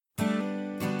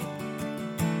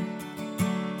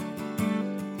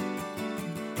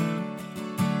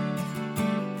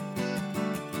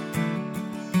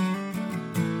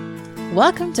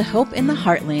Welcome to Hope in the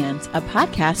Heartland, a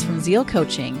podcast from Zeal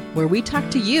Coaching, where we talk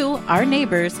to you, our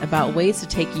neighbors, about ways to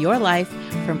take your life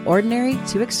from ordinary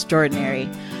to extraordinary.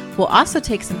 We'll also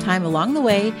take some time along the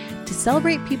way to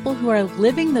celebrate people who are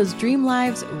living those dream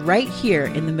lives right here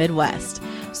in the Midwest.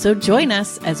 So join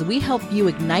us as we help you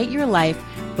ignite your life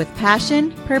with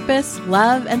passion, purpose,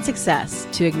 love, and success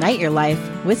to ignite your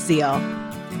life with Zeal.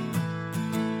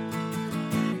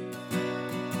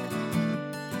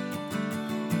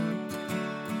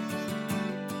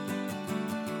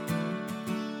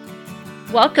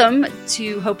 Welcome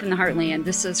to Hope in the Heartland.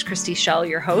 This is Christy Schell,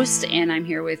 your host, and I'm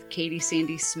here with Katie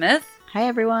Sandy Smith. Hi,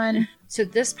 everyone. So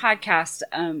this podcast,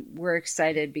 we're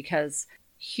excited because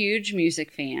huge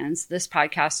music fans. This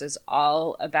podcast is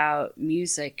all about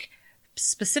music,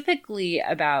 specifically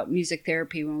about music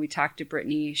therapy. When we talked to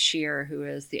Brittany Shear, who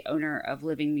is the owner of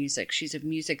Living Music, she's a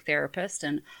music therapist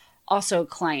and also a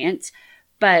client,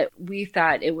 but we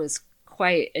thought it was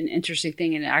quite an interesting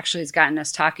thing, and it actually has gotten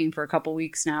us talking for a couple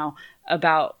weeks now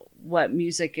about what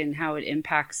music and how it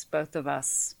impacts both of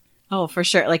us. Oh, for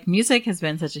sure. Like, music has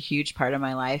been such a huge part of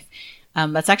my life.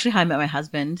 That's actually how I met my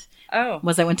husband. Oh.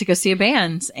 Was I went to go see a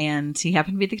band, and he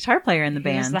happened to be the guitar player in the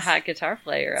band. He was the hot guitar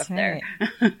player That's up right.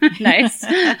 there. Nice.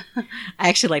 I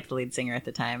actually liked the lead singer at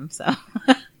the time, so.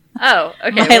 Oh,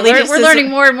 okay. We're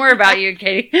learning more and more about you,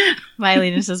 Katie. My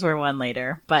allegiances were won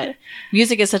later. But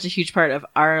music is such a huge part of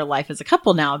our life as a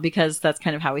couple now, because that's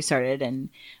kind of how we started. And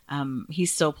he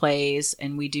still plays,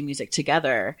 and we do music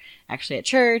together, actually at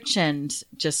church and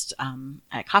just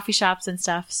at coffee shops and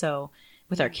stuff. So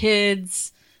with our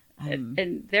kids.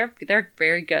 And they're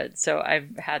very good. So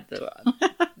I've had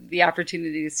the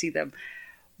opportunity to see them.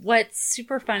 What's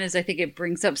super fun is I think it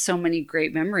brings up so many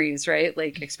great memories, right?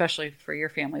 Like, especially for your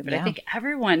family. But yeah. I think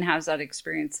everyone has that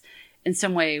experience in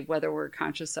some way, whether we're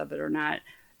conscious of it or not.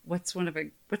 What's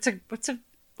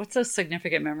a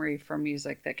significant memory from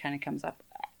music that kind of comes up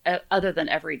other than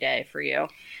every day for you?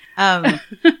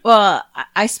 Well,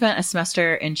 I spent a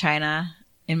semester in China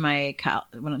in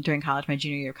during college, my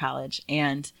junior year of college,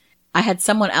 and I had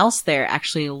someone else there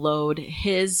actually load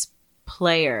his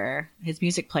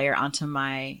music player onto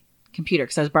my computer,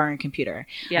 because I was borrowing a computer.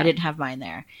 Yeah. I didn't have mine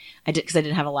there. Because I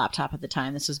didn't have a laptop at the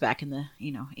time. This was back in the,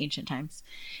 ancient times.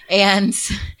 And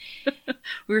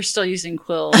we were still using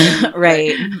quill.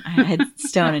 Right. I had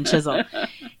stone and chisel.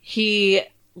 He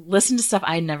listened to stuff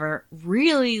I never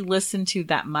really listened to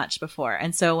that much before.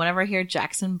 And so whenever I hear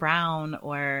Jackson Browne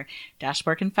or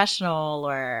Dashboard Confessional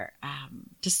or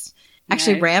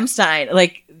actually Rammstein,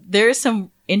 like, there's some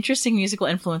interesting musical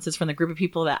influences from the group of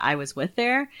people that I was with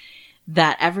there,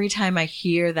 that every time I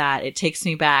hear that, it takes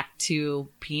me back to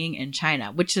being in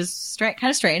China, which is kind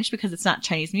of strange because it's not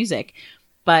Chinese music,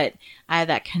 but I have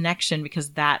that connection because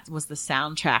that was the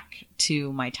soundtrack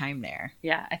to my time there.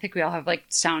 Yeah, I think we all have like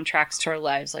soundtracks to our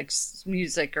lives, like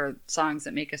music or songs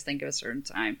that make us think of a certain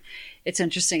time. It's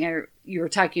interesting. You were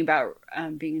talking about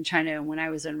being in China, and when I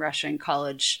was in Russia in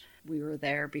college, we were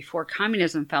there before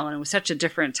communism fell, and it was such a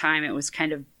different time. It was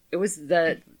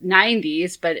the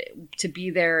 90s, but to be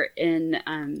there in,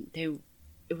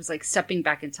 it was like stepping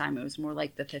back in time. It was more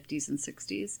like the 50s and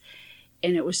 60s.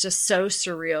 And it was just so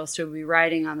surreal. So we'd be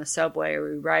riding on the subway, or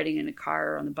we'd be riding in a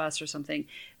car or on the bus or something,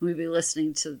 and we'd be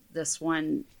listening to this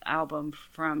one album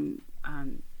from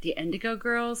the Indigo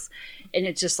Girls, and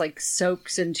it just like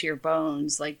soaks into your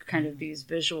bones, like kind of these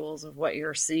visuals of what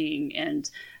you're seeing, and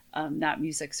that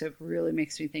music. So it really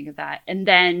makes me think of that. And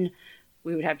then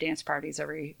we would have dance parties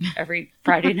every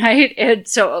Friday night. And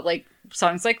so like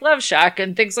songs like Love Shack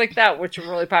and things like that, which were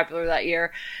really popular that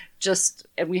year.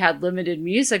 And we had limited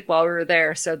music while we were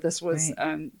there. So this was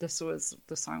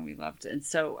the song we loved. And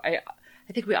so I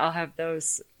think we all have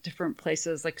those different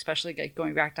places, like especially like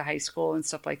going back to high school and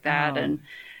stuff like that. Oh. And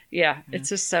it's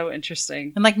just so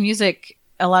interesting. And like music,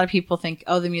 a lot of people think,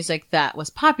 the music that was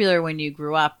popular when you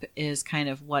grew up is kind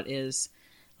of what is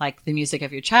like the music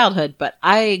of your childhood. But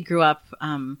I grew up,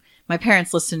 my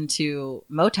parents listened to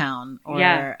Motown or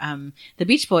the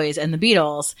Beach Boys and the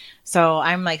Beatles. So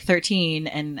I'm like 13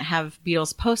 and have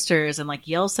Beatles posters and like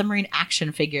Yellow Submarine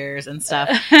action figures and stuff.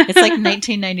 It's like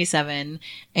 1997,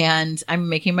 and I'm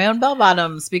making my own bell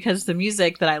bottoms because the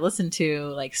music that I listened to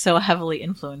like so heavily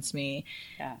influenced me.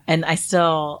 Yeah. And I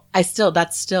still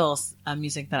that's still a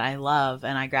music that I love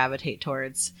and I gravitate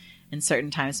towards in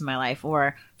certain times in my life.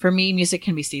 Or for me, music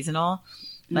can be seasonal.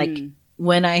 Like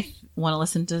when I want to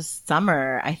listen to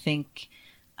summer, I think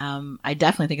I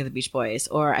definitely think of the Beach Boys,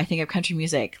 or I think of country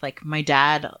music. Like my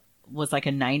dad was like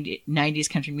a 90s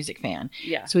country music fan.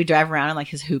 Yeah. So we drive around in like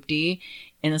his hoopty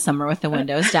in the summer with the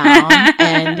windows down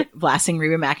and blasting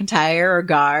Reba McEntire or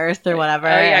Garth or whatever. Oh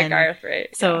yeah, and Garth,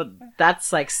 right. So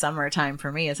that's like summertime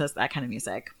for me. It's just that kind of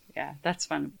music. Yeah, that's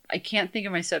fun. I can't think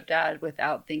of my stepdad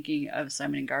without thinking of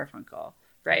Simon and Garfunkel,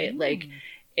 right? Like,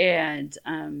 and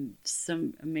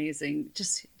some amazing,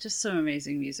 just some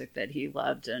amazing music that he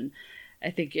loved. And I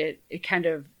think it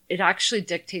actually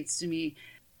dictates to me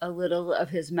a little of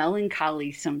his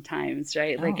melancholy sometimes,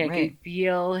 right? Like I can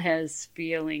feel his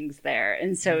feelings there.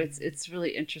 And so it's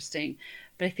really interesting.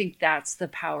 But I think that's the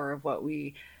power of what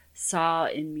we saw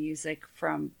in music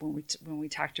from when we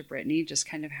talked to Brittany, just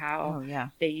kind of how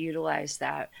they utilize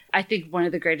that. I think one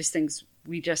of the greatest things,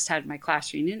 we just had my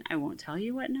class reunion. I won't tell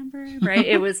you what number, right?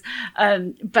 It was,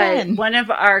 but one of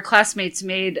our classmates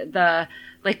made the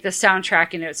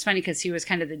soundtrack, and it was funny because he was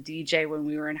kind of the DJ when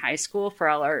we were in high school for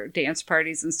all our dance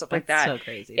parties and stuff like that. So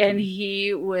crazy. And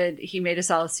he made us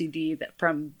all a CD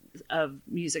of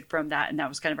music from that, and that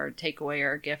was kind of our takeaway or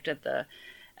our gift and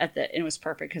it was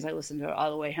perfect because I listened to it all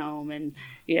the way home and,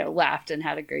 laughed and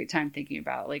had a great time thinking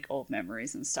about like old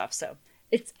memories and stuff. So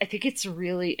I think it's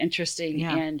really interesting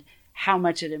and how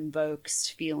much it invokes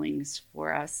feelings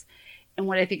for us. And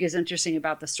what I think is interesting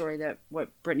about the story that what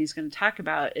Brittany's going to talk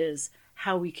about is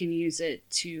how we can use it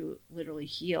to literally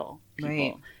heal people.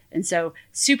 Right. And so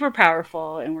super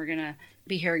powerful. And we're going to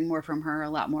be hearing a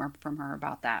lot more from her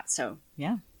about that. So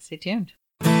yeah, stay tuned.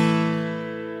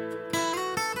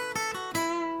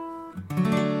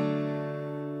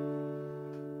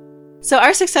 So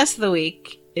our success of the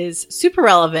week is super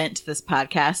relevant to this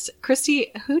podcast.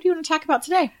 Christy, who do you want to talk about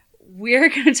today? We're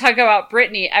going to talk about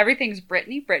Brittany. Everything's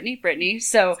Brittany.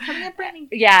 So coming up, Brittany.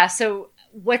 Yeah. So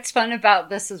what's fun about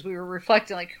this is we were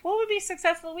reflecting, like, what would be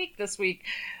success of the week this week?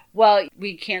 Well,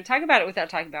 we can't talk about it without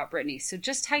talking about Brittany. So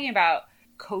just talking about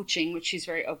coaching, which she's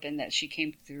very open that she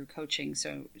came through coaching.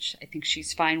 So I think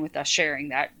she's fine with us sharing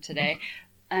that today.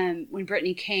 When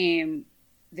Brittany came,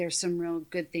 there's some real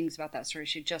good things about that story.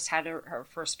 She just had her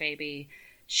first baby.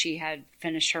 She had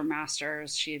finished her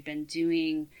master's. She had been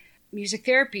doing music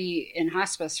therapy in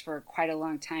hospice for quite a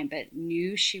long time, but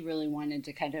knew she really wanted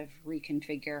to kind of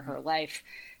reconfigure her life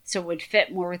so it would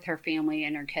fit more with her family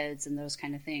and her kids and those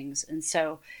kind of things. And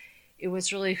so it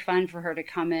was really fun for her to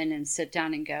come in and sit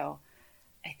down and go,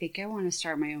 I think I want to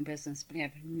start my own business, but I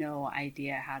have no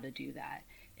idea how to do that.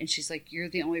 And she's like, you're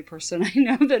the only person I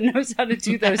know that knows how to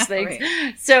do those things.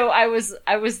 Right. So I was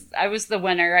the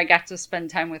winner. I got to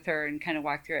spend time with her and kind of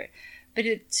walk through it. But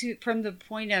from the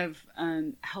point of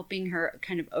helping her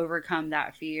kind of overcome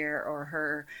that fear or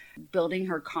her building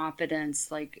her confidence,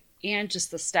 like, and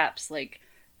just the steps, like,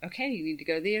 okay, you need to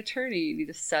go to the attorney. You need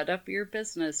to set up your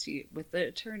business with the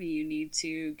attorney. You need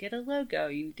to get a logo.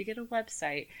 You need to get a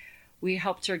website. We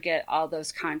helped her get all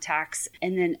those contacts.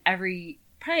 And then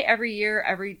probably every year,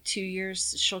 every 2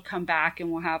 years, she'll come back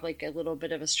and we'll have like a little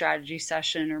bit of a strategy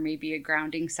session or maybe a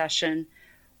grounding session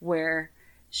where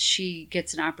she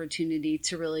gets an opportunity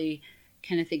to really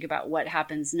kind of think about what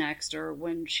happens next, or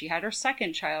when she had her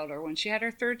second child or when she had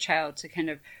her third child, to kind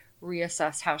of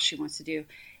reassess how she wants to do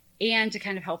and to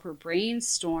kind of help her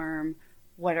brainstorm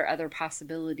what are other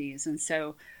possibilities. And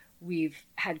so we've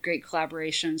had great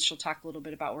collaborations. She'll talk a little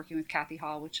bit about working with Kathy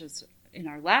Hall, which is in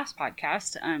our last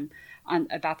podcast,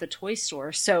 about the toy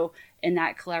store. So in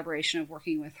that collaboration of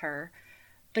working with her,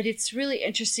 but it's really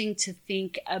interesting to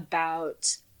think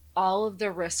about all of the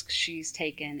risks she's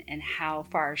taken and how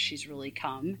far she's really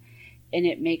come. And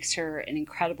it makes her an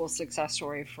incredible success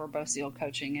story for both Zeal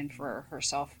Coaching and for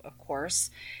herself, of course.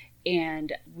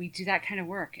 And we do that kind of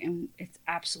work, and it's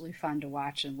absolutely fun to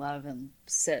watch and love and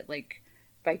sit like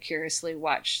vicariously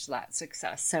watch that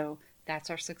success. So that's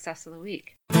our success of the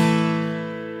week.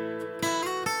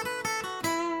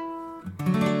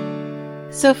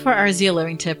 So for our Zeal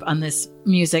Living tip on this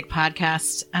music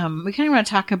podcast, we kind of want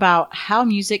to talk about how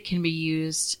music can be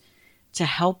used to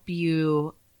help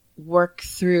you work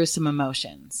through some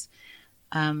emotions.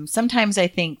 Sometimes I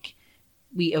think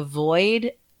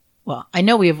I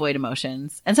know we avoid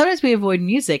emotions, and sometimes we avoid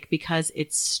music because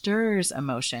it stirs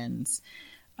emotions.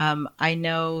 I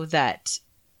know that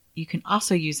you can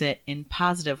also use it in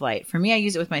positive light. For me, I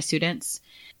use it with my students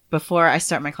before I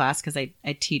start my class because I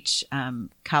teach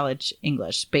college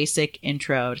English, basic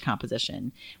intro to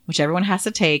composition, which everyone has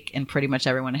to take and pretty much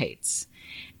everyone hates.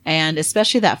 And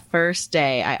especially that first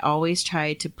day, I always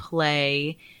try to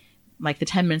play like the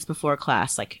 10 minutes before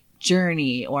class, like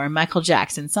Journey or Michael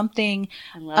Jackson, something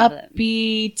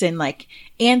upbeat and like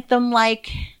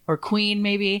anthem-like, or Queen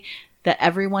maybe, that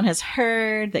everyone has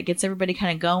heard, that gets everybody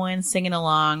kind of going, singing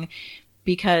along.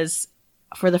 Because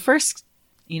for the first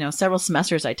several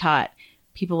semesters I taught,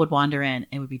 people would wander in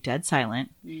and would be dead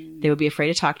silent. They would be afraid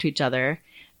to talk to each other.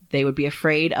 They would be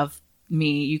afraid of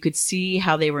me. You could see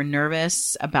how they were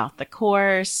nervous about the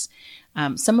course.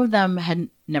 Some of them had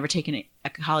never taken a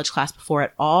college class before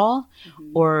at all,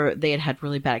 or they had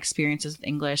really bad experiences with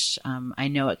English. I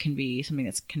know it can be something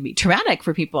that can be traumatic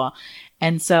for people.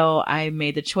 And so I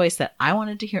made the choice that I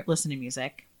wanted to listen to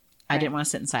music. I didn't want to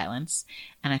sit in silence.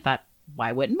 And I thought,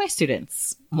 why wouldn't my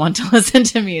students want to listen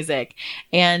to music?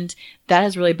 And that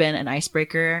has really been an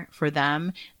icebreaker for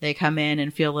them. They come in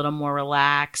and feel a little more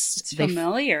relaxed. It's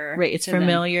familiar. Right. It's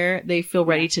familiar. Them. They feel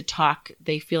ready to talk.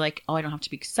 They feel like, oh, I don't have to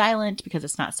be silent because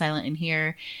it's not silent in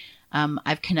here.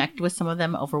 I've connected with some of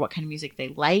them over what kind of music they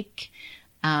like.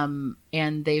 And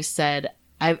they've said,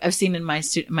 I've seen in my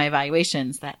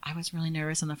evaluations that I was really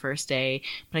nervous on the first day,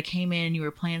 but I came in and you were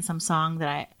playing some song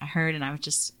that I heard, and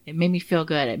it made me feel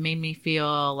good. It made me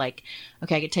feel like,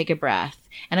 okay, I could take a breath.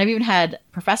 And I've even had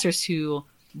professors who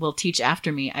will teach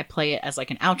after me. I play it as like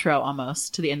an outro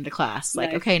almost to the end of the class.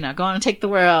 Like, okay, now go on and take the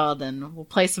world, and we'll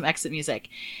play some exit music.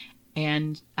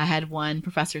 And I had one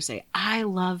professor say, I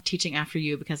love teaching after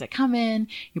you because I come in,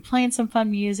 you're playing some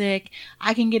fun music.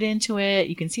 I can get into it.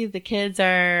 You can see that the kids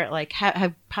are like,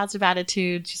 have positive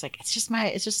attitudes. She's like, it's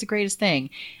just the greatest thing.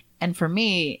 And for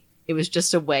me, it was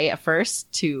just a way at first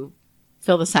to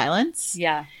fill the silence.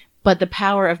 Yeah. But the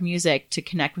power of music to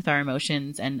connect with our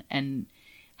emotions and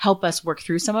help us work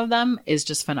through some of them is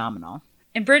just phenomenal.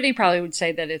 And Brittany probably would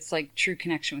say that it's like true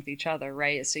connection with each other,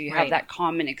 right? So you have that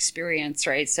common experience,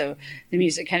 right? So the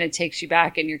music kind of takes you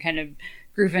back and you're kind of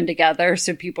grooving together.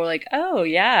 So people are like, oh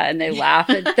yeah. And they laugh.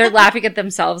 They're laughing at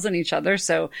themselves and each other.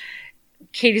 So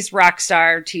Katie's rock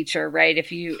star teacher, right?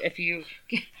 If you,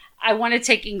 I want to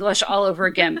take English all over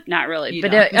again. Not really,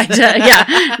 but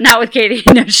yeah, not with Katie.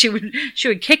 No, she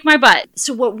would kick my butt.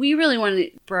 So what we really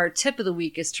wanted for our tip of the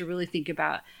week is to really think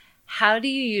about, how do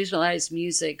you utilize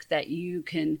music that you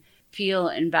can feel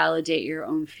and validate your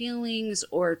own feelings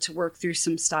or to work through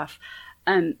some stuff?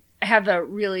 I have a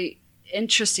really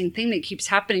interesting thing that keeps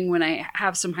happening when I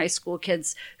have some high school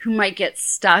kids who might get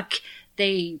stuck.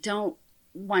 They don't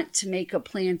want to make a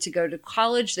plan to go to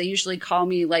college. They usually call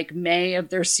me like May of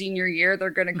their senior year. They're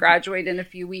going to graduate in a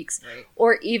few weeks,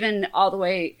 or even all the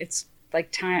way. It's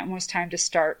like almost time to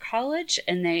start college,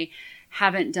 and they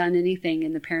haven't done anything,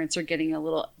 and the parents are getting a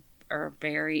little are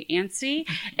very antsy.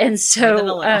 And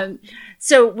so,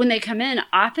 so when they come in,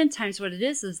 oftentimes what it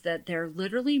is that they're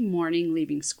literally mourning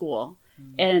leaving school.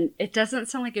 And it doesn't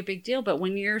sound like a big deal, but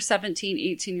when you're 17,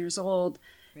 18 years old,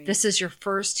 this is your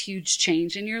first huge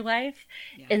change in your life.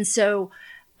 Yeah. And so,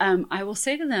 I will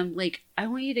say to them, like, I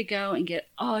want you to go and get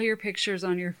all your pictures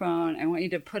on your phone. I want you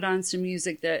to put on some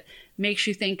music that makes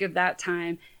you think of that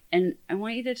time. And I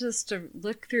want you to just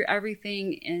look through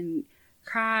everything and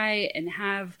cry and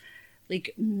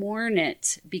mourn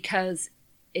it, because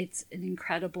it's an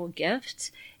incredible gift,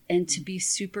 and to be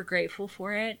super grateful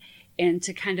for it, and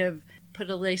to kind of put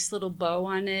a nice little bow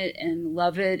on it and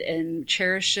love it and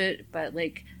cherish it. But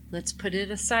let's put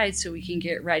it aside so we can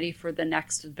get ready for the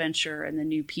next adventure and the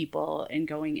new people and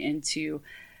going into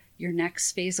your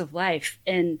next phase of life.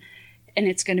 And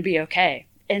it's going to be okay.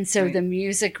 And so the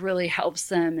music really helps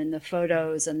them, and the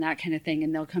photos and that kind of thing.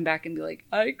 And they'll come back and be like,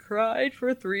 I cried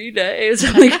for 3 days.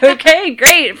 I'm like, okay,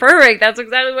 great. Perfect. That's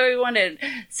exactly what we wanted.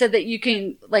 So that you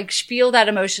can feel that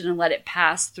emotion and let it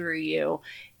pass through you.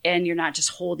 And you're not just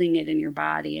holding it in your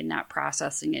body and not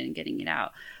processing it and getting it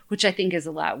out, which I think is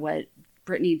a lot what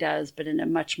Brittany does, but in a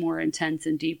much more intense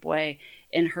and deep way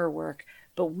in her work.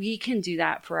 But we can do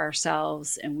that for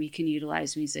ourselves, and we can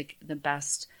utilize music the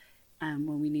best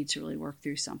when we need to really work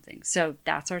through something. So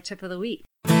that's our tip of the week.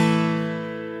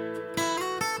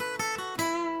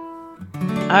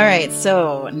 All right.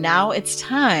 So now it's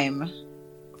time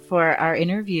for our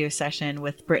interview session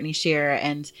with Brittany Shearer.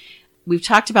 And we've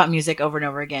talked about music over and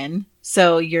over again.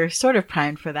 So you're sort of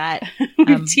primed for that.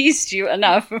 We've teased you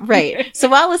enough. Right. So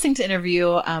while listening to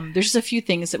interview, there's just a few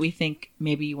things that we think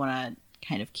maybe you want to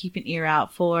kind of keep an ear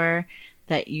out for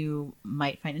that you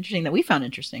might find interesting, that we found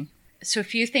interesting. So a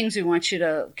few things we want you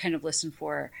to kind of listen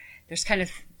for. There's kind of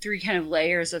 3 kind of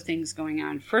layers of things going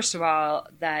on. First of all,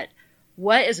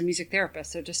 what is a music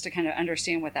therapist? So just to kind of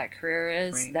understand what that career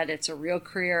is, that it's a real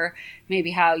career,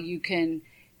 maybe how you can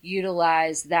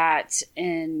utilize that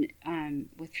in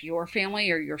with your family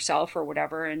or yourself or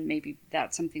whatever, and maybe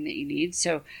that's something that you need.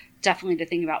 So definitely to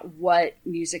think about what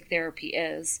music therapy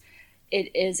is.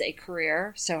 It is a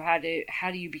career. So how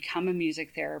do you become a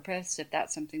music therapist, if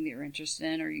that's something that you're interested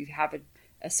in, or you have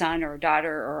a son or a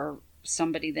daughter or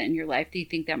somebody that in your life that you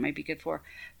think that might be good for.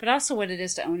 But also what it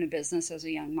is to own a business as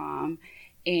a young mom,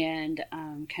 and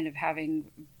kind of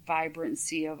having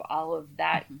vibrancy of all of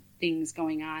that things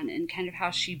going on, and kind of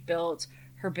how she built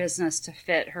her business to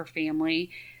fit her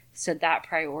family, set that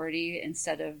priority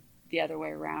instead of the other way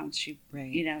around. She,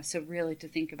 so really to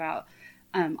think about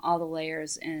all the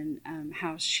layers and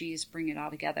how she's bringing it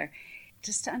all together.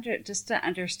 Just to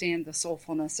understand the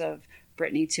soulfulness of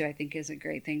Brittany too, I think is a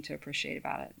great thing to appreciate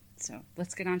about it. So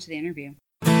let's get on to the interview.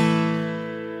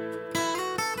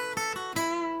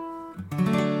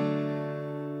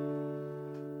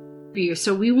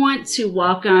 So we want to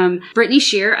welcome Brittany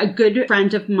Shear, a good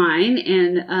friend of mine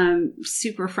and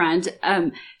super friend.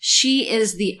 She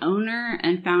is the owner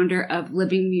and founder of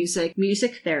Living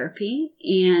Music Therapy,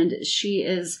 and she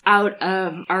is out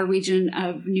of our region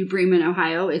of New Bremen,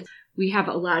 Ohio. We have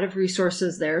a lot of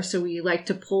resources there, so we like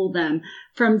to pull them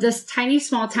from this tiny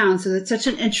small town. So it's such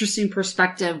an interesting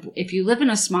perspective. If you live in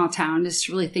a small town, is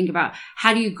to really think about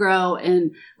how do you grow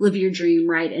and live your dream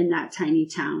right in that tiny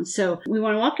town. So we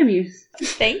want to welcome you.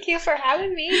 Thank you for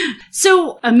having me.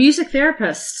 So a music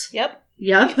therapist. Yep.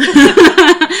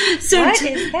 So what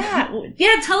is that?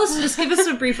 Yeah, tell us, just give us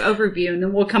a brief overview and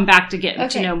then we'll come back to get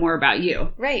to know more about you.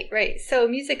 Right. So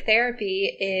music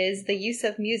therapy is the use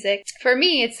of music. For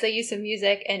me, it's the use of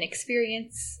music and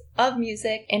experience of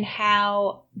music and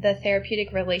how the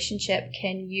therapeutic relationship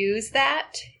can use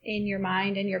that in your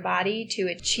mind and your body to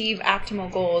achieve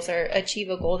optimal goals or achieve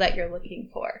a goal that you're looking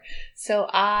for. So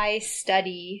I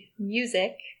study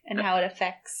music and how it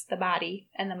affects the body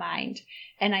and the mind.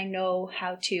 And I know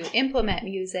how to implement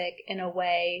music in a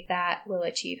way that will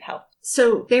achieve health.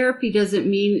 So therapy doesn't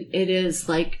mean it is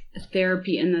like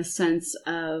therapy in the sense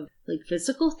of like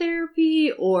physical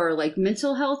therapy or like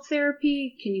mental health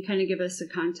therapy. Can you kind of give us a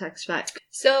context back?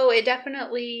 So it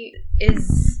definitely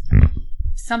is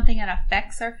something that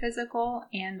affects our physical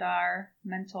and our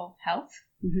mental health.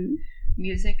 Mm-hmm.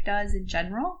 Music does in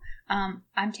general.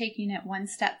 I'm taking it one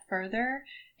step further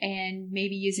and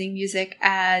maybe using music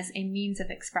as a means of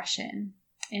expression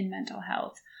in mental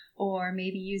health, or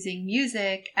maybe using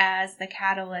music as the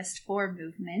catalyst for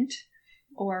movement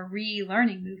or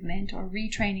relearning movement or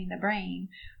retraining the brain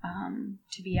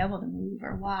to be able to move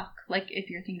or walk. Like if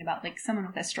you're thinking about like someone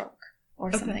with a stroke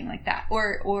or something like that,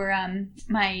 or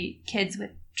my kids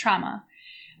with trauma.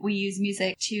 We use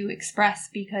music to express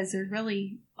because there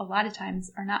really a lot of times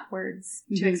are not words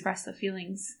to express the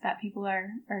feelings that people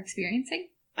are experiencing.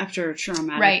 After a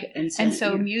traumatic incident. And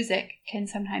so music can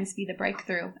sometimes be the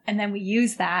breakthrough. And then we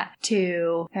use that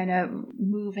to kind of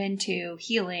move into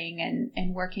healing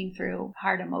and working through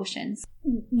hard emotions.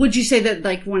 Would you say that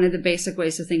like one of the basic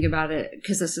ways to think about it,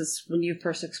 because this is when you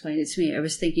first explained it to me, I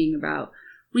was thinking about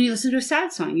when you listen to a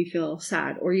sad song, you feel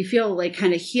sad or you feel like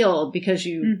kind of healed because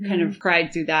you kind of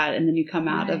cried through that and then you come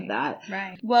out of that.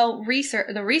 Right. Well,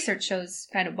 the research shows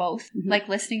kind of both. Mm-hmm. Like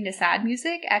listening to sad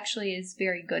music actually is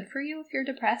very good for you if you're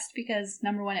depressed because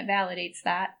number one, it validates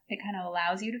that. It kind of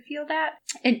allows you to feel that.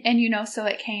 And so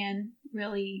it can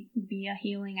really be a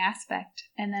healing aspect.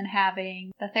 And then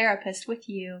having the therapist with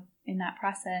you in that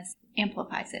process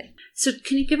amplifies it. So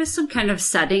can you give us some kind of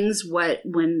settings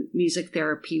when music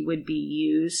therapy would be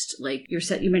used? Like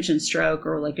you mentioned stroke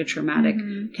or like a traumatic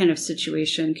kind of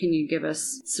situation. Can you give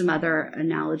us some other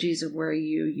analogies of where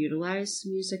you utilize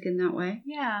music in that way?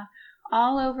 Yeah.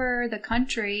 All over the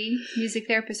country, music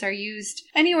therapists are used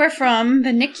anywhere from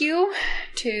the NICU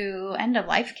to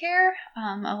end-of-life care.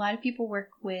 A lot of people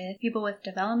work with people with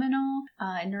developmental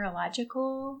and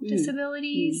neurological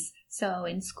disabilities. So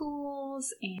in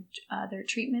schools and other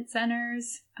treatment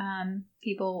centers,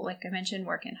 people, like I mentioned,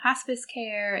 work in hospice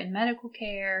care and medical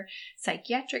care,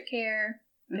 psychiatric care.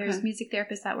 There's music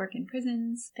therapists that work in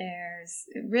prisons. There's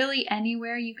really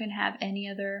anywhere you can have any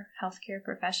other healthcare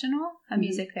professional, a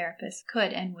music therapist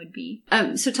could and would be.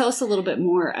 So tell us a little bit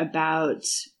more about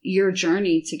your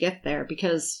journey to get there,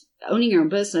 because owning your own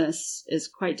business is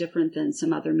quite different than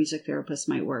some other music therapists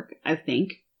might work, I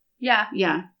think.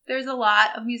 Yeah. There's a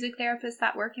lot of music therapists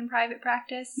that work in private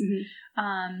practice.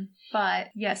 But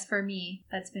yes, for me,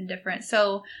 that's been different.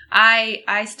 So I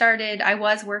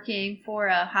was working for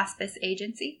a hospice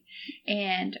agency,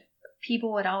 and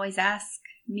people would always ask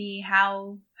me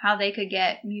how they could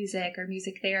get music or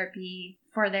music therapy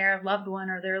for their loved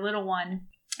one or their little one.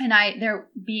 And there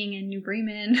being in New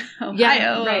Bremen,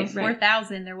 Ohio, right.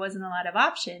 4,000, there wasn't a lot of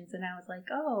options. And I was like,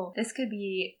 oh, this could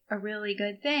be a really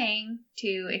good thing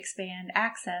to expand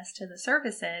access to the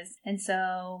services. And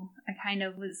so I kind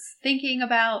of was thinking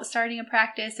about starting a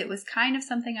practice. It was kind of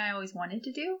something I always wanted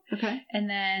to do. Okay. And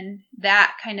then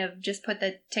that kind of just put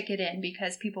the ticket in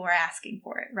because people were asking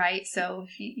for it, right? So,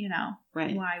 if you know,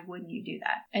 right. Why wouldn't you do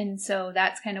that? And so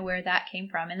that's kind of where that came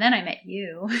from. And then I met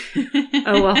you.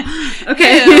 Oh, well,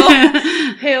 okay.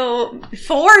 who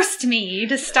forced me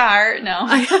to start. No.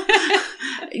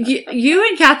 You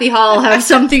and Kathy Hall have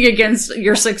something against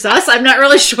your success. I'm not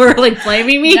really sure, like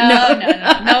blaming me.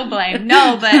 No blame.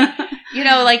 No, but you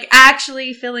know, like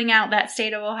actually filling out that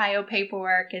state of Ohio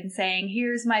paperwork and saying,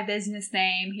 here's my business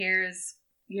name, here's,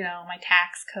 you know, my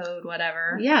tax code,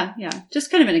 whatever. Yeah.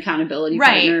 Just kind of an accountability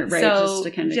partner, right? So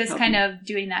just kind of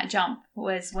doing that jump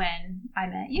was when I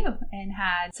met you and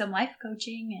had some life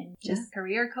coaching and just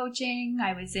career coaching.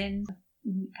 I was in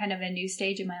kind of a new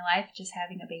stage in my life, just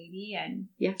having a baby and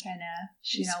kind of,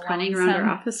 she's crawling around our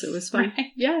office. It was fun. Right?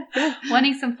 Yeah.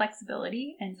 Wanting some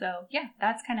flexibility. And so,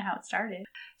 that's kind of how it started.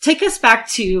 Take us back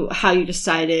to how you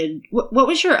decided, what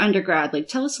was your undergrad? Like,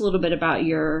 tell us a little bit about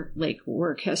your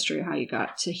work history, how you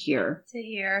got to here.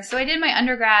 So I did my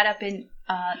undergrad up in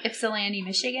Ypsilanti,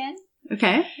 Michigan.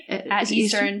 Okay. At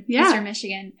Eastern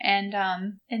Michigan. And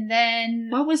then.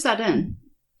 What was that in?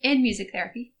 In music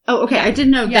therapy. Oh, okay. I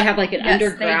didn't know they have like an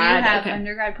undergrad. They do have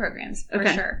undergrad programs for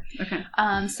sure. Okay.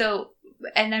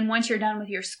 And then once you're done with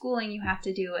your schooling, you have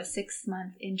to do a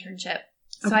 6-month internship.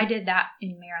 So I did that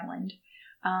in Maryland.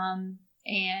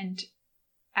 And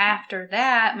after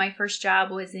that, my first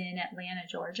job was in Atlanta,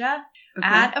 Georgia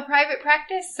at a private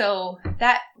practice. So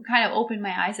that kind of opened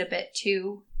my eyes a bit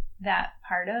to that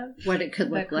part of what it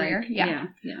could look like. Yeah.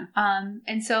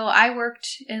 And so I worked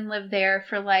and lived there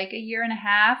for like a year and a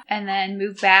half and then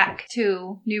moved back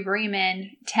to New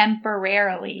Bremen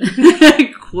temporarily.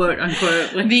 Quote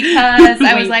unquote. Because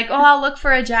I was like, I'll look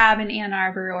for a job in Ann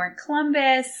Arbor or in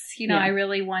Columbus. You know, I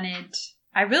really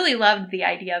loved the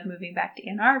idea of moving back to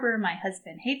Ann Arbor. My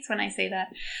husband hates when I say that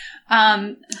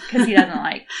because he doesn't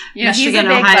like, Michigan, he's a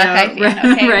big Ohio. Buckeye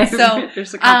fan. Okay, right. So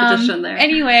there's a competition there.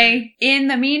 Anyway, in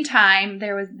the meantime,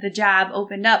 there was the job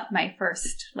opened up my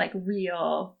first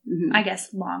real, I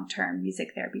guess, long-term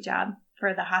music therapy job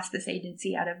for the hospice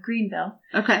agency out of Greenville.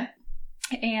 Okay.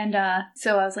 And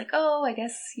so I was like, I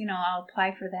guess, I'll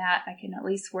apply for that. I can at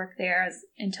least work there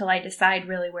until I decide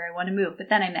really where I want to move. But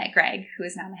then I met Greg, who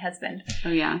is now my husband. Oh,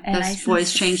 yeah. And Those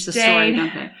boys changed the story,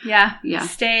 don't they? Yeah.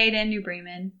 Stayed in New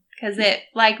Bremen because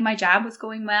my job was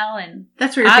going well. And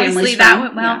that's where your family's obviously from. That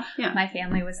went well. Yeah. My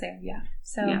family was there. Yeah.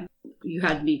 So you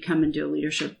had me come and do a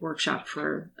leadership workshop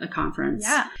for a conference.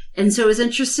 Yeah. And so it was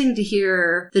interesting to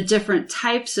hear the different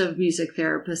types of music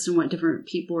therapists and what different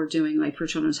people were doing, like for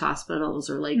children's hospitals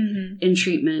or in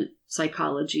treatment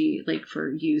psychology, like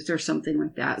for youth or something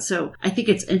like that. So I think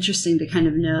it's interesting to kind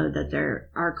of know that there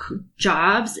are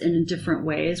jobs in different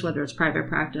ways, whether it's private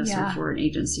practice or for an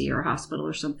agency or a hospital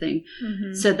or something,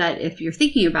 so that if you're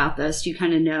thinking about this, you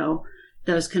kind of know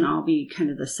those can all be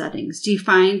kind of the settings. Do you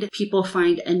find people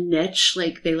find a niche,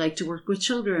 like they like to work with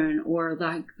children or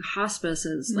like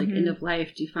hospices, like end of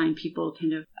life? Do you find people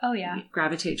kind of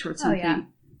gravitate towards something?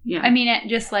 Yeah. I mean, it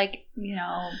just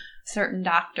certain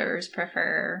doctors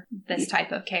prefer this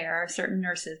type of care, certain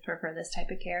nurses prefer this type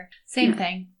of care. Same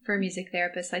thing for music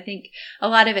therapists. I think a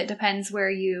lot of it depends where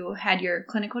you had your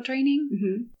clinical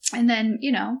training and then,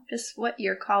 just what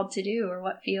you're called to do or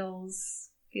what feels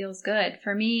good.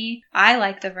 For me, I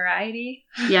like the variety.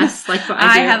 Yes, like what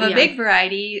I have a big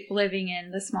variety living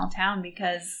in the small town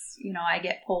because, I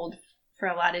get pulled for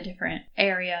a lot of different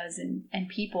areas and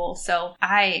people. So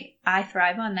I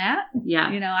thrive on that. Yeah.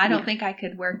 I don't think I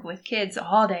could work with kids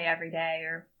all day, every day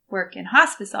or work in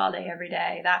hospice all day, every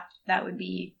day. That would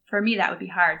be, for me, that would be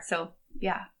hard. So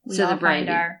yeah. So the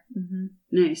variety.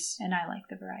 Nice. And I like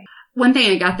the variety. One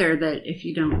thing I got there that if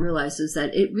you don't realize is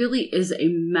that it really is a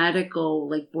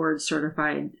medical, board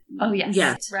certified. Oh, yes.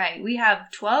 Yes. Right. We have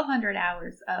 1,200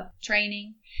 hours of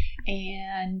training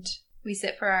and we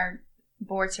sit for our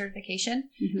board certification.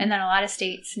 And then a lot of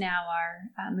states now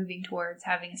are moving towards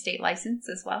having a state license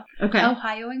as well. Okay.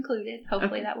 Ohio included.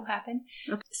 Hopefully that will happen.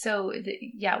 Okay. So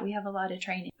we have a lot of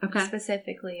training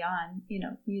specifically on,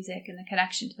 music and the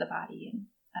connection to the body and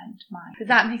mind.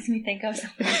 That makes me think of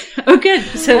something. Oh, good.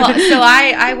 So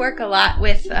I work a lot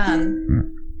with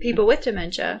people with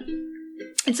dementia.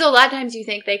 And so a lot of times you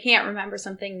think they can't remember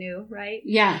something new, right?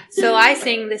 Yeah. So I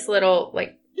sing this little,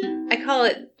 I call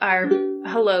it our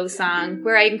hello song,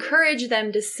 where I encourage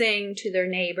them to sing to their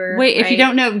neighbor. Wait, right? if you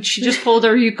don't know, she just pulled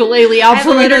her ukulele out I have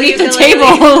from a little underneath the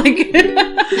ukulele. table.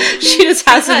 Like, she just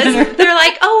has it in her. They're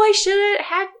like, oh, I should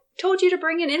have told you to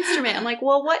bring an instrument. I'm like,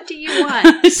 well, what do you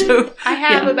want? So I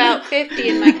have about 50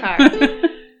 in my car.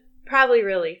 Probably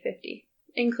really 50,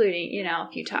 including,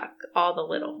 if you talk all the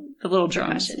little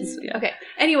drums. percussions. Yeah. Okay.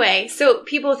 Anyway, so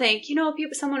people think,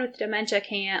 someone with dementia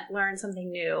can't learn something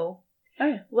new. Oh,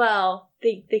 yeah. Well,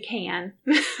 they can.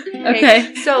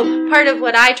 Okay. So part of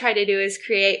what I try to do is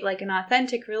create like an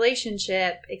authentic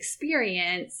relationship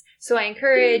experience. So I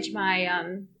encourage my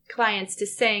clients to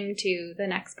sing to the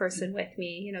next person with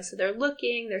me, so they're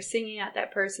looking, they're singing at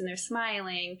that person, they're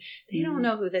smiling. They don't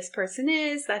know who this person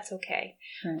is. That's okay.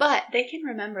 Right. But they can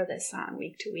remember this song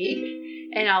week to week,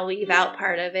 and I'll leave out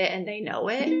part of it and they know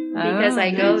it because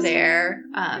I go there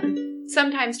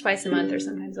sometimes twice a month or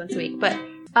sometimes once a week. But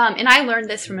and I learned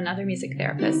this from another music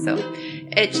therapist, so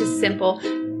it's just simple.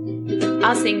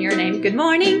 I'll sing your name. Good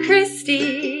morning,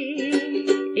 Christy.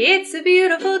 It's a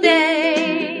beautiful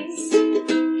day.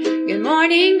 Good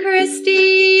morning,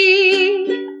 Christy.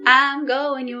 I'm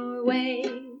going your way.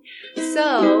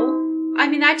 So,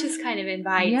 that just kind of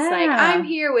invites, I'm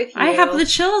here with you. I have the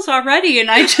chills already,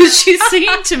 and she's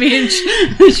singing to me, and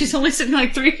she's only sitting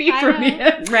like 3 feet from me,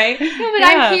 right? Yeah, but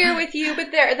I'm here with you,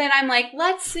 but then I'm like,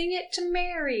 let's sing it to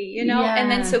Mary, and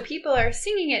then so people are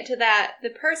singing it to the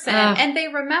person, and they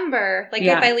remember,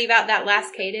 if I leave out that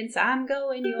last cadence, I'm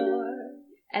going your...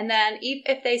 And then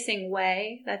if they sing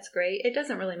way, that's great. It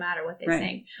doesn't really matter what they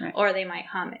sing. Right. Or they might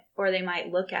hum it. Or they might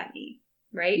look at me.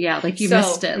 Right? Yeah, like you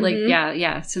missed it. Like,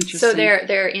 yeah, it's interesting. So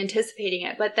they're anticipating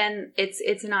it. But then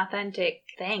it's an authentic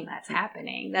thing that's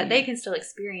happening that they can still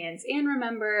experience and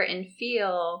remember and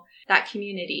feel that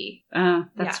community.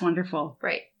 That's wonderful.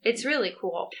 Right. It's really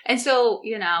cool. And so,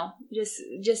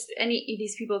 just any of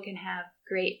these people can have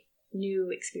great new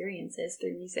experiences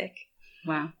through music.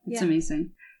 Wow. It's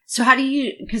amazing. So how do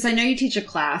you, because I know you teach a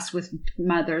class with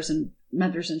mothers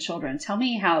and children. Tell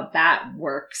me how that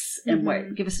works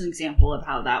and give us an example of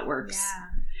how that works. Yeah.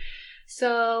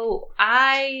 So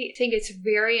I think it's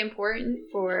very important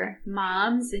for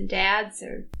moms and dads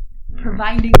or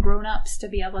providing grown-ups to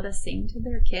be able to sing to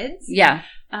their kids. Yeah.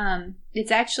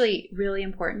 It's actually really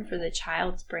important for the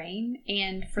child's brain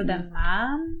and for the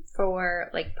mom for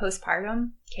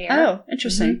postpartum care. Oh,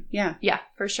 interesting. Yeah. Yeah,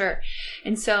 for sure.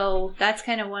 And so that's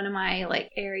kind of one of my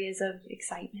areas of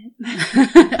excitement.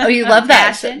 Oh, you love that.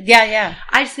 Passion. Yeah.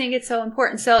 I just think it's so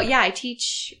important. So yeah, I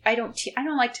teach, I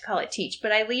don't like to call it teach,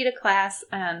 but I lead a class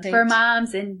for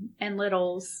moms and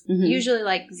littles, usually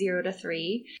 0 to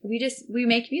 3. We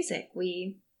make music.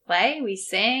 We play, we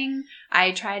sing.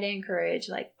 I try to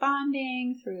encourage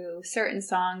bonding through certain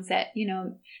songs that,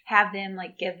 have them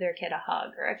give their kid a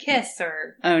hug or a kiss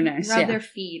or nice. Rub their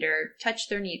feet or touch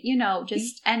their knee,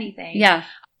 just anything. Yeah.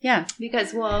 Yeah.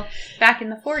 Because, back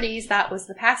in the 40s, that was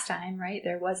the pastime, right?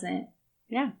 There wasn't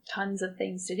tons of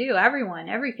things to do.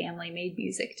 Every family made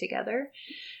music together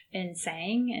and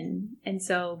sang. And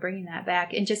so bringing that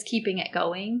back and just keeping it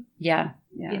going. Yeah.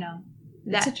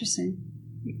 That's interesting.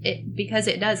 Because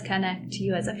it does connect to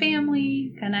you as a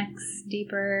family, connects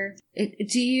deeper.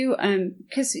 Do you,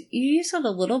 because you use it a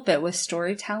little bit with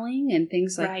storytelling and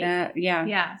things like that. Yeah.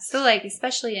 Yeah. So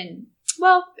especially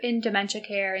in dementia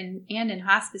care and in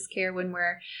hospice care, when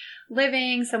we're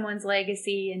living someone's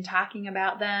legacy and talking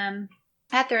about them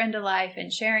at their end of life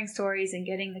and sharing stories and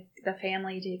getting the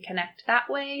family to connect that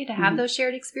way, to have those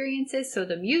shared experiences. So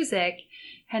the music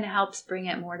kind of helps bring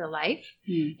it more to life.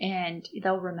 And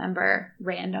they'll remember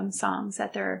random songs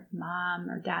that their mom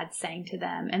or dad sang to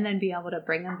them, and then be able to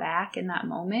bring them back in that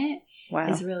moment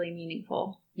is really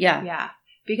meaningful. Yeah. Yeah.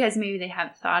 Because maybe they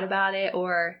haven't thought about it,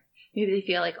 or maybe they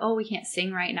feel we can't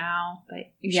sing right now,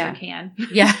 but you sure can.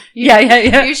 Yeah.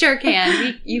 Yeah. You sure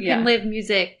can. You can live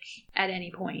music at any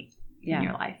point in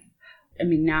your life.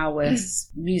 Now with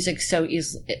music so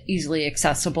easily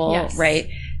accessible, right?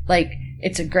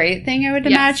 It's a great thing, I would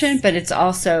imagine, but it's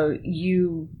also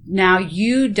you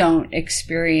don't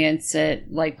experience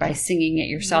it by singing it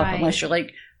yourself unless you're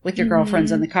with your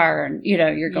girlfriends in the car and,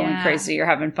 you're going crazy, you're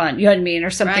having fun, you know what I mean?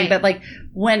 Or something. Right. But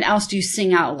when else do you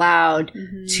sing out loud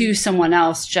to someone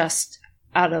else just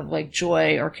out of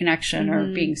joy or connection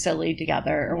or being silly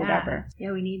together or whatever?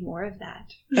 Yeah, we need more of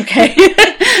that. Okay.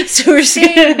 So we're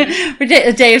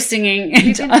a day of singing. And,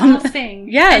 you can all sing.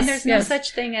 Yes. And there's no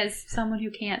such thing as someone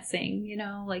who can't sing.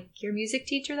 Your music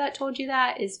teacher that told you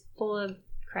that is full of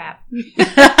crap.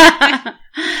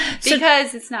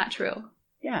 Because it's not true.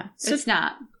 Yeah. So it's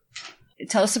not.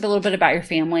 tell us a little bit about your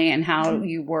family and how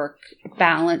you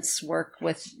balance work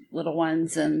with little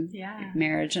ones and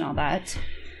marriage and all that.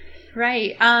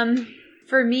 Right.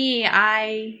 For me,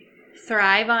 I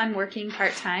thrive on working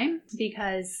part-time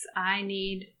because I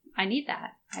need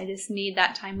that. I just need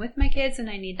that time with my kids, and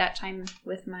I need that time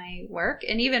with my work.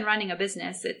 And even running a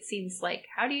business, it seems like,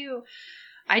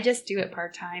 I just do it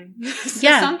part-time. So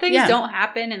some things don't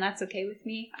happen, and that's okay with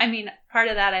me. I mean, part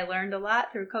of that I learned a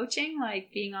lot through coaching,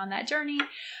 like being on that journey.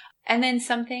 And then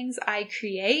some things I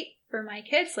create for my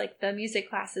kids, like the music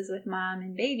classes with mom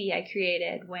and baby I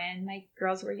created when my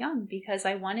girls were young because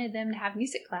I wanted them to have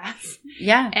music class.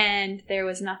 Yeah. And there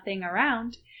was nothing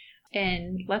around.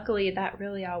 And luckily that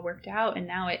really all worked out, and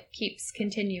now it keeps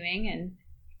continuing, and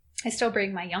I still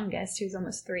bring my youngest, who's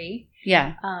almost 3,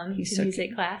 to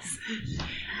music class.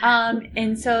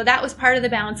 And so that was part of the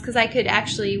balance because I could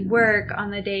actually work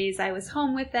on the days I was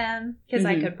home with them because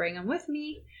I could bring them with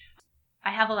me.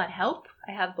 I have a lot of help.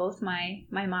 I have both my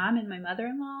mom and my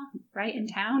mother-in-law right in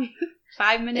town.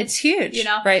 5 minutes. It's huge.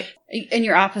 Right. And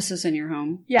your office is in your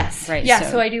home. Yes. Right. Yeah.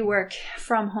 So I do work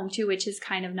from home too, which is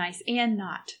kind of nice and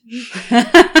not.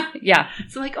 Yeah.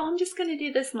 So like, I'm just going to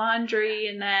do this laundry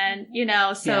and then,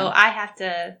 so I have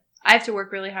to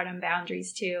work really hard on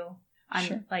boundaries too.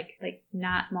 On like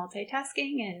not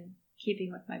multitasking and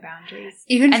keeping with my boundaries.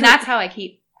 That's how I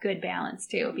keep good balance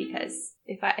too, because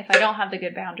if I don't have the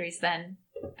good boundaries, then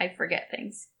I forget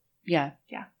things. Yeah.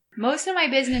 Yeah. Most of my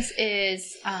business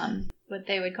is what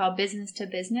they would call business to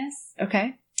business.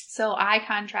 Okay. So I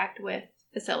contract with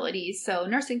facilities, so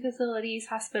nursing facilities,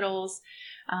 hospitals,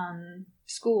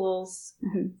 schools,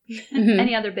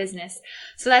 any other business.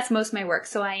 So that's most of my work.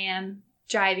 So I am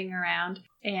driving around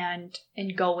and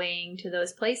going to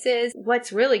those places.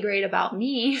 What's really great about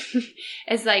me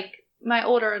is like my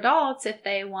older adults, if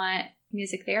they want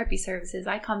music therapy services,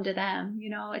 I come to them.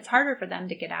 It's harder for them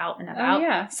to get out and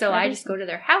about. So I just go to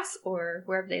their house or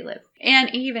wherever they live.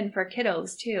 And even for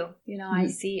kiddos too,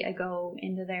 I go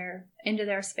into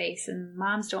their space, and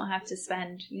moms don't have to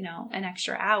spend, an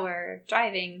extra hour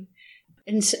driving.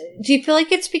 And so, do you feel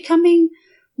like it's becoming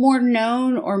more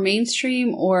known or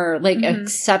mainstream or like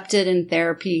accepted in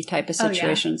therapy type of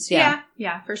situations? Yeah,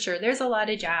 for sure. There's a lot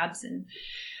of jobs, and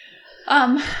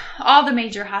all the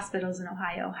major hospitals in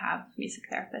Ohio have music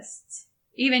therapists.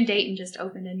 Even Dayton just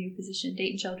opened a new position,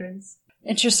 Dayton Children's.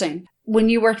 Interesting. When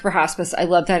you worked for hospice, I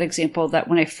love that example that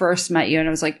when I first met you and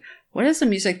I was like, what does a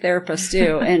music therapist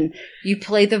do? And you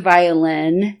play the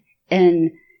violin,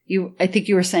 and I think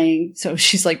you were saying, so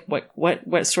she's like,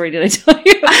 what story did I tell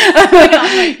you?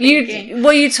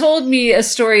 You told me a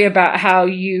story about how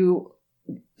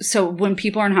so when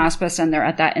people are in hospice and they're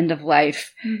at that end of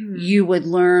life, you would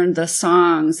learn the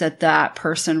songs that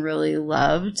person really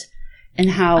loved, and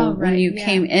how when you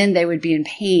came in, they would be in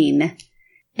pain,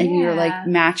 and you're like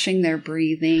matching their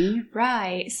breathing.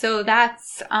 Right. So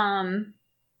that's a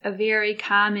very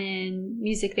common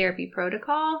music therapy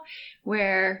protocol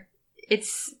where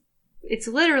it's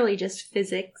literally just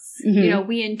physics.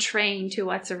 We entrain to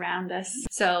what's around us.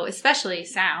 So especially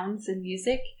sounds and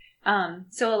music.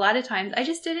 So a lot of times, I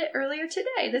just did it earlier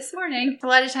today, this morning. A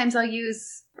lot of times I'll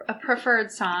use a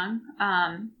preferred song,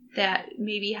 that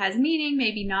maybe has meaning,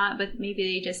 maybe not, but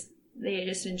maybe they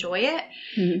just enjoy it.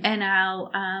 And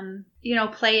I'll,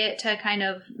 play it to kind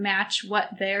of match what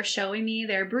they're showing me,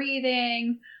 their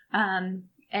breathing, and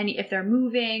if they're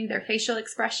moving, their facial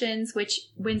expressions, which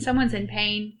when someone's in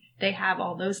pain, they have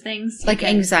all those things. Like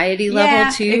anxiety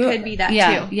level too? It could be that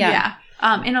too. Yeah.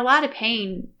 In a lot of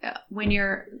pain, when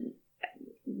you're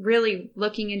really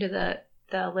looking into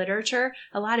the literature,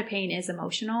 a lot of pain is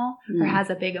emotional or has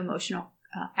a big emotional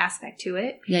aspect to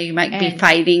it. Yeah, you might be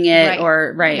fighting it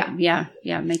or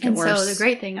make it worse. So the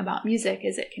great thing about music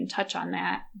is it can touch on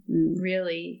that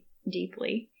really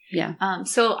deeply. Yeah.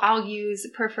 So I'll use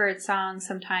preferred songs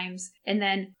sometimes, and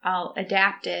then I'll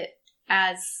adapt it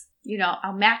as,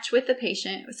 I'll match with the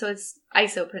patient. So it's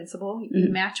ISO principle. You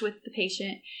match with the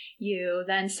patient. You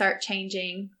then start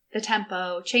changing the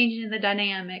tempo, changing the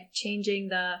dynamic, changing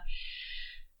the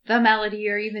melody,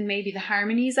 or even maybe the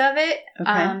harmonies of it.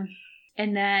 Okay.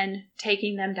 And then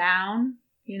taking them down,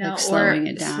 like slowing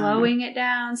it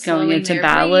down, going into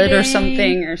ballad breathing, or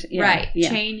something, or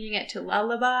changing it to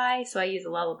lullaby. So I use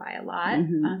a lullaby a lot.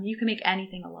 You can make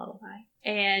anything a lullaby,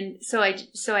 and so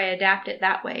I adapt it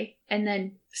that way, and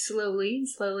then slowly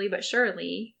but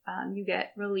surely, you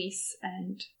get release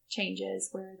and changes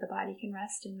where the body can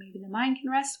rest and maybe the mind can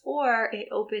rest, or it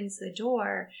opens the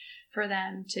door for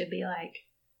them to be like,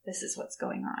 this is what's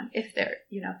going on, if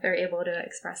they're able to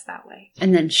express that way.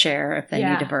 And then share if they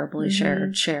need to verbally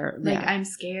share. Like, I'm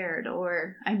scared,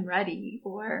 or I'm ready,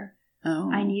 or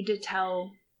Oh. I need to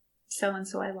tell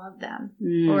so-and-so I love them.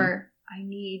 Or I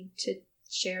need to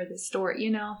share this story.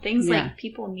 Things like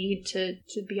people need to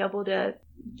be able to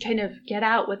kind of get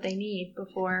out what they need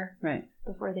before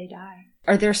they die.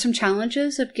 Are there some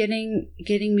challenges of getting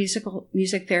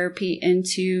music therapy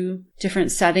into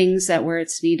different settings where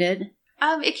it's needed?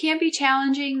 It can be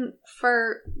challenging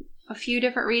for a few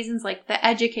different reasons, like the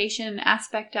education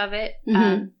aspect of it.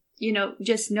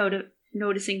 Just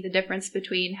noticing the difference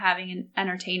between having an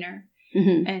entertainer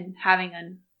and having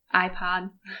an iPod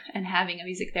and having a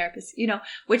music therapist,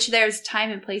 which there's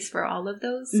time and place for all of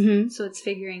those. So it's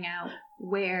figuring out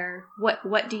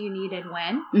what do you need and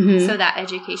when. So that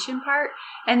education part.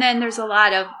 And then there's a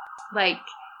lot of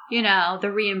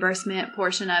the reimbursement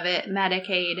portion of it.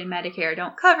 Medicaid and Medicare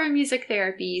don't cover music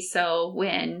therapy. So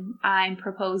when I'm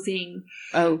proposing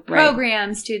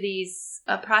programs to these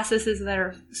processes that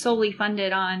are solely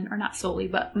funded on, or not solely,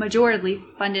 but majority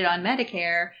funded on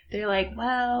Medicare, they're like,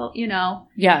 well,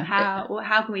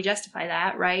 how can we justify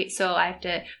that, right? So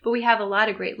but we have a lot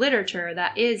of great literature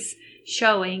that is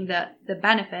showing the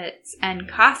benefits and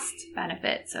cost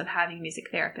benefits of having a music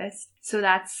therapist. So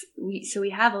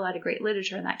we have a lot of great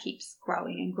literature, and that keeps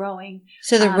growing and growing.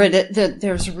 So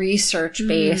there's research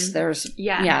based, there's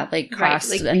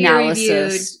cost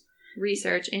analysis.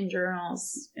 Research in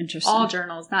journals, interesting, all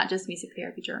journals, not just music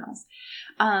therapy journals.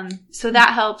 So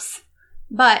that helps.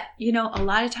 But, a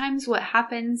lot of times what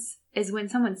happens is when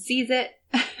someone sees it,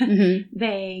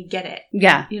 they get it.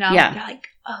 Yeah. They're like,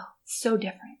 oh, so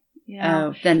different.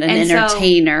 Than an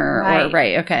entertainer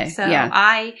okay. So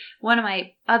one of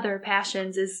my other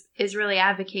passions is really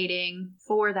advocating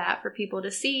for that, for people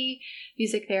to see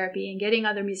music therapy and getting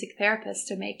other music therapists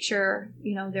to make sure,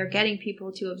 they're getting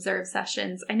people to observe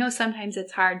sessions. I know sometimes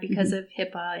it's hard because of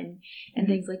HIPAA and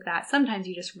things like that. Sometimes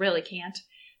you just really can't.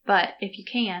 But if you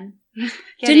can,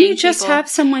 didn't you just have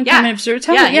someone come and observe?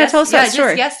 Tell us that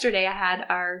story. Just yesterday, I had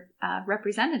our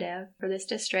representative for this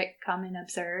district come and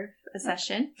observe a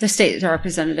session. The state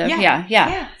representative,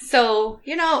 yeah. So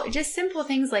just simple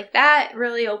things like that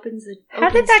really opens the. How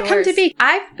did that come to be?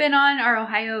 I've been on our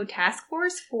Ohio task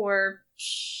force for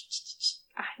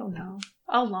I don't know.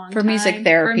 A long time. Music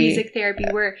therapy. For music therapy.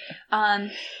 We're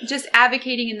just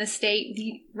advocating in the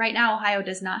state. Right now, Ohio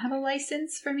does not have a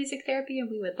license for music therapy, and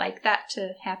we would like that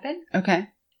to happen. Okay.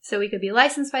 So we could be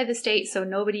licensed by the state, so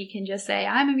nobody can just say,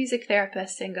 I'm a music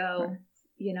therapist, and go,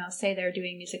 say they're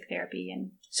doing music therapy.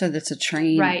 And so that's a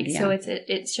training. Right. Yeah.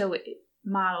 So it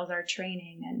models our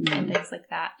training and things like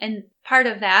that. And part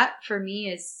of that, for me,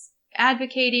 is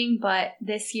advocating, but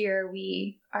this year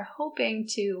we are hoping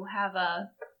to have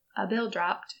a bill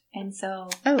dropped, and so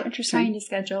interesting. Trying to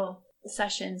schedule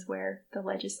sessions where the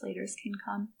legislators can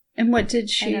come. And what did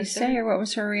she say, or what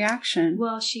was her reaction?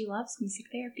 Well, she loves music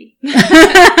therapy.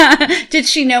 Did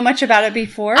she know much about it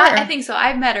before? I think so.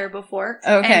 I've met her before.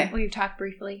 Okay. And we've talked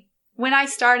briefly. When I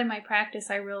started my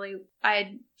practice, I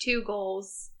had two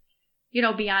goals,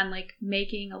 beyond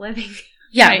making a living.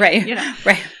 Yeah, right.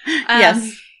 Right.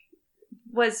 Yes.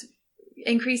 Was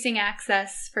increasing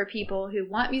access for people who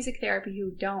want music therapy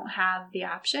who don't have the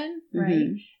option,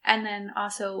 right? And then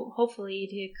also hopefully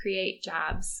to create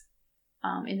jobs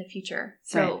in the future.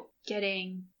 So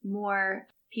getting more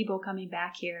people coming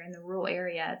back here in the rural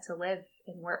area to live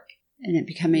and work. And it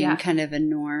becoming kind of a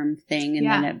norm thing, and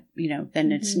then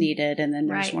then it's needed, and then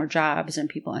there's more jobs, and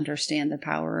people understand the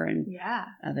power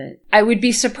of it. I would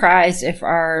be surprised if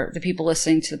the people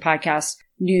listening to the podcast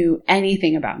knew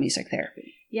anything about music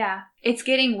therapy. Yeah, it's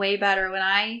getting way better. When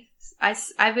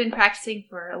I've been practicing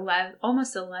for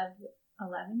almost 11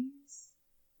 years,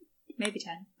 maybe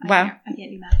 10. Wow, I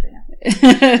can't do math right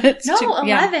now. No,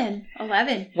 11.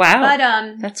 11. Wow,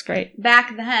 but that's great.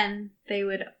 Back then, they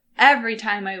would. Every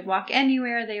time I would walk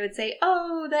anywhere, they would say,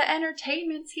 "Oh, the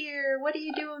entertainment's here. What are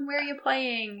you doing? Where are you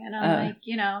playing?" And I'm like,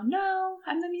 no,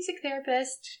 I'm the music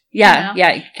therapist. Yeah,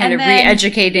 kind of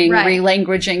re-educating,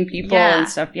 relanguaging people and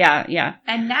stuff. Yeah.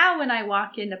 And now when I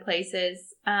walk into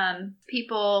places,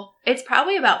 people, it's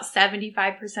probably about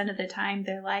 75% of the time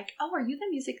they're like, "Oh, are you the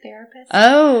music therapist?"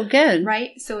 Oh, good.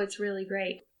 Right? So it's really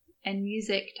great. And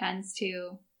music tends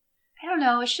to, I don't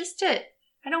know, it's just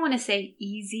I don't want to say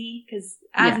easy, because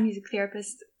as a music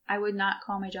therapist, I would not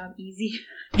call my job easy.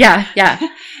 Yeah.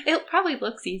 It probably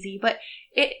looks easy, but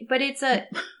it's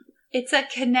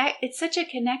such a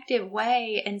connective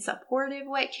way and supportive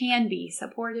way. It can be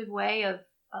supportive way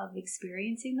of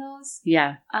experiencing those.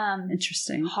 Yeah.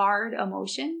 Interesting. Hard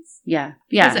emotions. Yeah.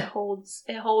 Because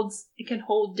it can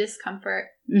hold discomfort,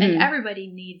 and everybody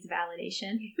needs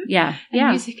validation. Yeah. And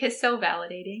music is so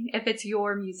validating. If it's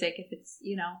your music, if it's,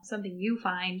 something you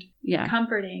find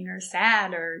comforting or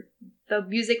sad, or the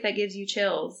music that gives you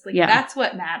chills, that's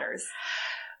what matters.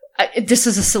 This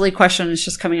is a silly question. It's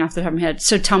just coming off the top of my head.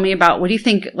 So tell me about, what do you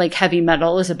think like heavy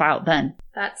metal is about then?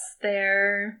 That's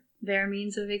their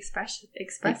means of expressing.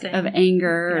 Like of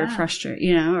anger or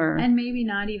frustration, or. And maybe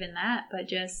not even that, but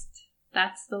just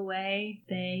that's the way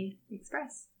they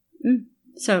express.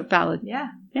 So valid. Yeah.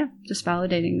 Yeah. Just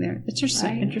validating there.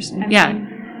 Interesting. Right. Interesting. I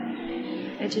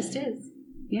mean, it just is.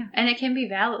 Yeah. And it can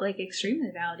be extremely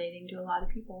validating to a lot of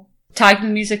people. Talking to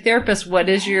a music therapist,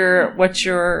 what's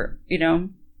your,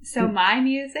 So my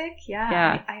music,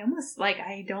 I almost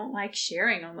I don't like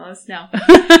sharing almost, no.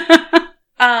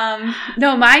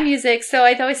 No, my music. So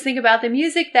I always think about the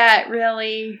music that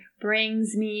really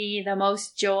brings me the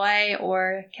most joy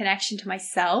or connection to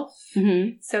myself.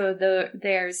 Mm-hmm. So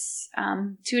there's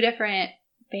 2 different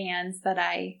bands that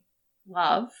I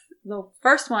love. The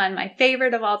first one, my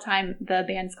favorite of all time, the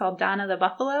band's called Donna the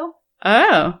Buffalo.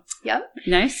 Oh. Yep.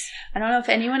 Nice. I don't know if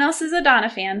anyone else is a Donna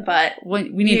fan, but we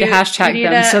need to hashtag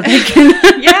them so they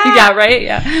can. Yeah, right?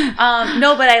 Yeah.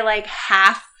 No, but I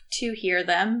have to hear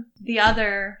them. The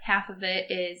other half of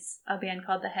it is a band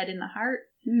called The Head and the Heart.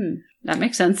 That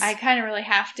makes sense. I kind of really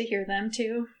have to hear them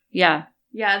too. Yeah.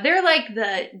 Yeah, they're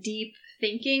the deep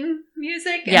thinking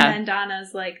music, and then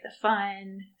Donna's the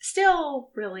fun,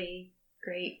 still really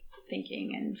great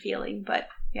thinking and feeling, but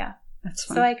yeah. That's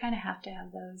fun. So I kind of have to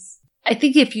have those. I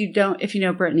think if you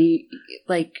know Brittany,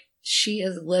 she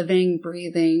is living,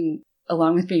 breathing,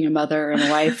 along with being a mother and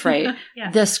a wife, right?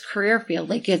 This career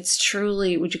field, it's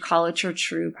truly, would you call it your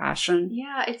true passion?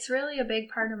 Yeah, it's really a big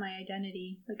part of my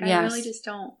identity. I really just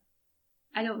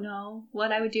I don't know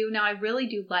what I would do. Now, I really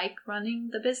do like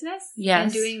running the business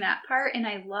and doing that part. And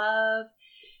I love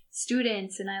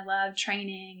students, and I love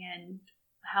training and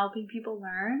helping people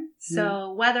learn.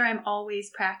 So whether I'm always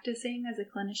practicing as a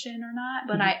clinician or not,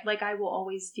 but I will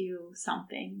always do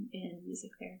something in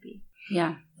music therapy.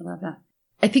 Yeah, I love that.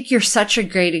 I think you're such a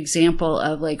great example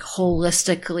of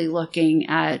holistically looking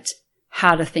at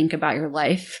how to think about your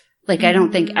life. I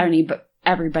don't think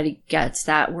everybody gets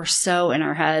that. We're so in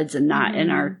our heads and not in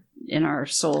our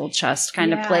soul chest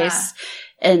kind of place.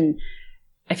 And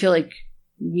I feel like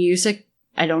music,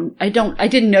 I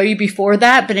didn't know you before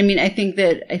that, but I think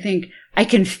I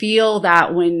can feel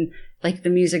that when the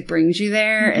music brings you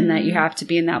there, and that you have to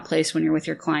be in that place when you're with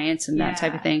your clients and that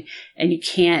type of thing. And you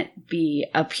can't be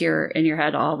up here in your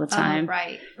head all the time.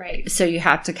 Right. So you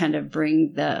have to kind of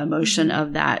bring the emotion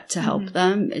of that to help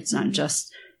them. It's not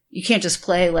just, you can't just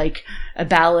play a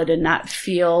ballad and not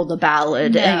feel the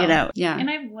ballad, No. Yeah. And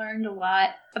I've learned a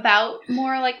lot about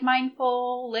more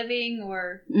mindful living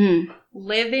or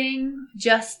living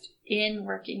just in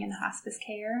working in hospice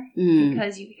care,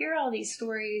 because you hear all these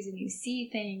stories and you see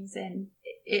things, and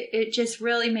it just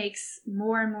really makes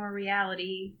more and more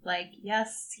reality.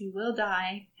 Yes, you will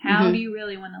die. How do you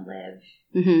really want to live?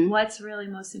 What's really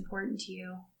most important to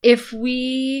you? If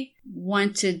we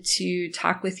wanted to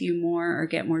talk with you more or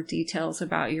get more details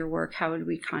about your work, how would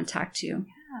we contact you?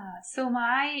 So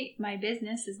my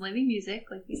business is Living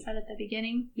Music, like we said at the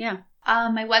beginning. Yeah.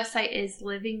 My website is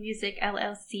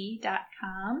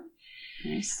livingmusicllc.com.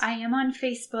 Nice. I am on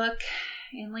Facebook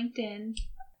and LinkedIn.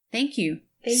 Thank you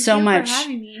Thank so you much for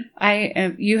having me.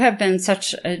 You have been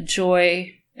such a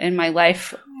joy in my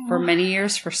life for many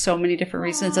years for so many different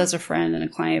reasons, as a friend and a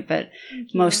client, but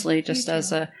mostly just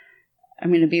as I'm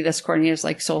going to be this Courtney is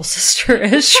soul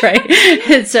sister-ish, right?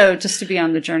 And so just to be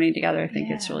on the journey together, I think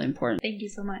it's really important. Thank you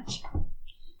so much.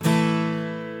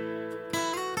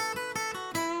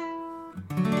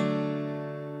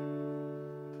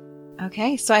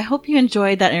 Okay, so I hope you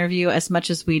enjoyed that interview as much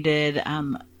as we did.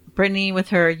 Brittany with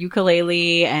her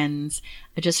ukulele and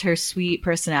just her sweet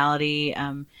personality.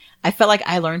 I felt like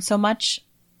I learned so much,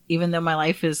 even though my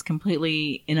life is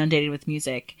completely inundated with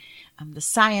music. The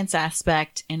science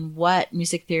aspect and what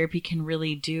music therapy can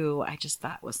really do, I just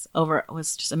thought was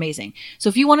just amazing. So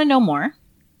if you want to know more,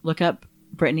 look up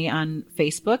Brittany on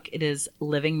Facebook. It is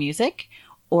Living Music,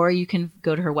 or you can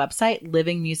go to her website,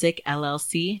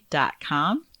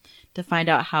 livingmusicllc.com, to find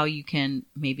out how you can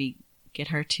maybe get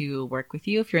her to work with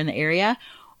you if you're in the area.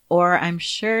 Or I'm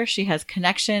sure she has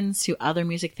connections to other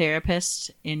music therapists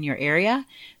in your area.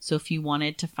 So if you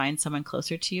wanted to find someone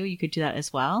closer to you, you could do that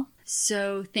as well.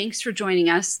 So thanks for joining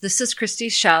us. This is Christy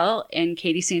Schell and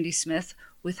Katie Sandy Smith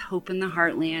with Hope in the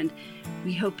Heartland.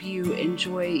 We hope you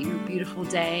enjoy your beautiful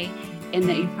day and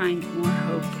that you find more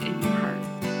hope in your heart.